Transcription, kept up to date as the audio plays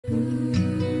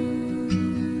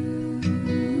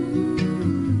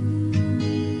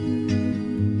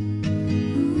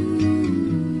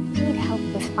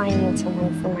I need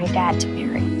someone for my dad to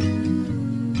marry.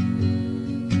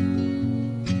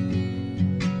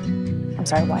 I'm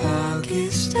sorry, what?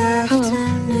 Hello.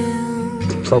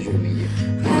 Pleasure to meet you.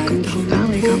 Welcome to the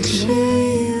valley, Constable.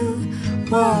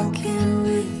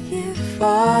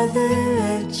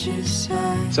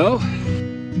 So,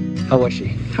 how was she?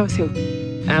 How's who?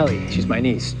 Allie, she's my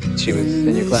niece. She was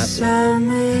in your class.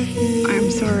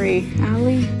 I'm sorry,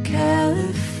 Allie.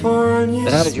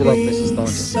 Then how did you like Mrs.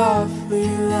 Thornton?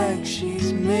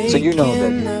 So you know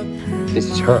that this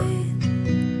is her.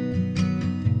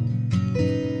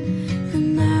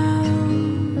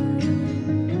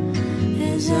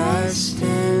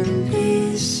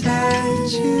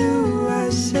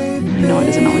 I know it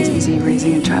isn't always easy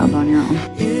raising a child on your own.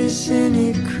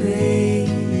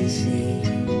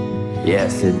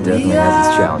 Yes, it definitely has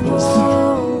its challenges.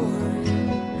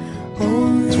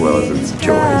 As well as its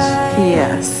joys.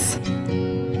 Yes.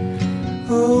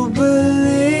 Oh, but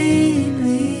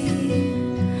lately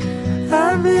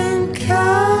I've been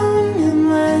counting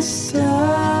my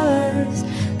stars,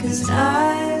 'cause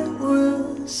I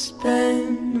will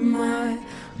spend my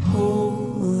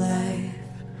whole life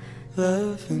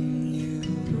loving you.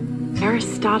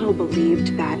 Aristotle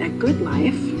believed that a good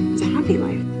life is a happy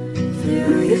life.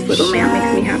 This little man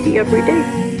makes me happy every day.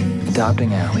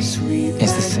 Adopting Allie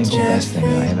is the single best thing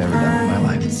that I have ever done in my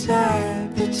life. I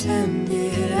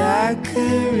pretended I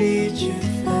could read your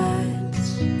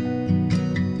thoughts.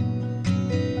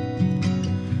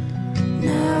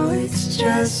 Now it's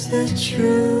just the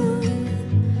truth.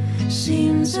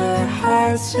 Seems our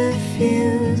hearts are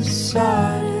fused,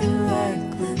 solid like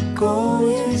the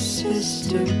gold your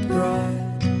sister brought.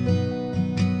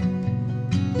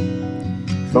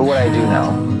 But what I do know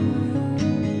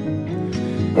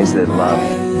is that love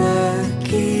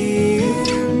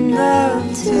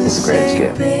is the greatest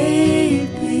gift.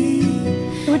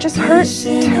 It would just hurt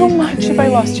too much if I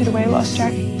lost you the way I lost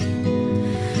Jack.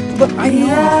 But I know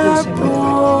I feel the same way.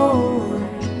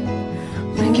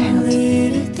 I can't.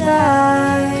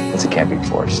 Because it can't be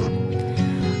forced.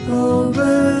 Oh,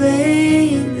 but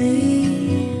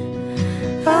lately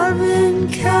I've been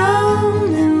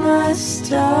counting my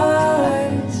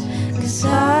stars, 'cause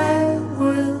I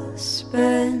will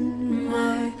spend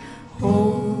my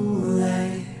whole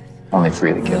life Only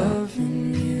three to kill.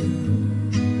 loving you,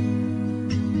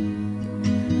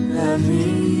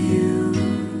 loving you,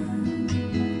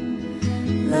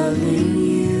 loving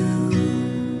you,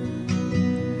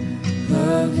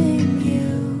 loving you,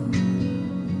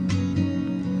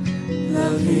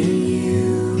 loving you,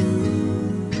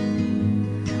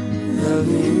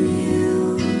 loving you,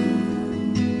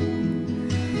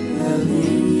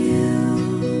 loving you,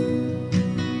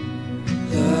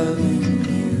 loving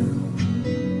you.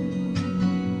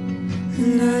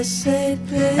 And I say,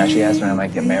 baby, Now she asked when I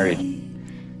might get married.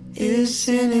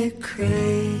 isn't it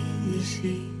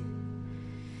crazy?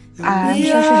 I'm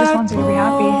sure she just wants you to be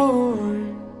happy.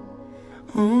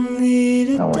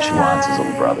 Now what she wants is a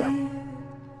little brother.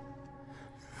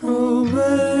 Oh,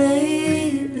 but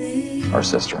lately Or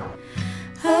sister.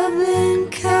 I've been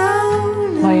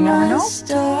counting Well, you never my know.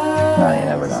 stars, No, you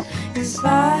never know. 'cause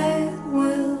I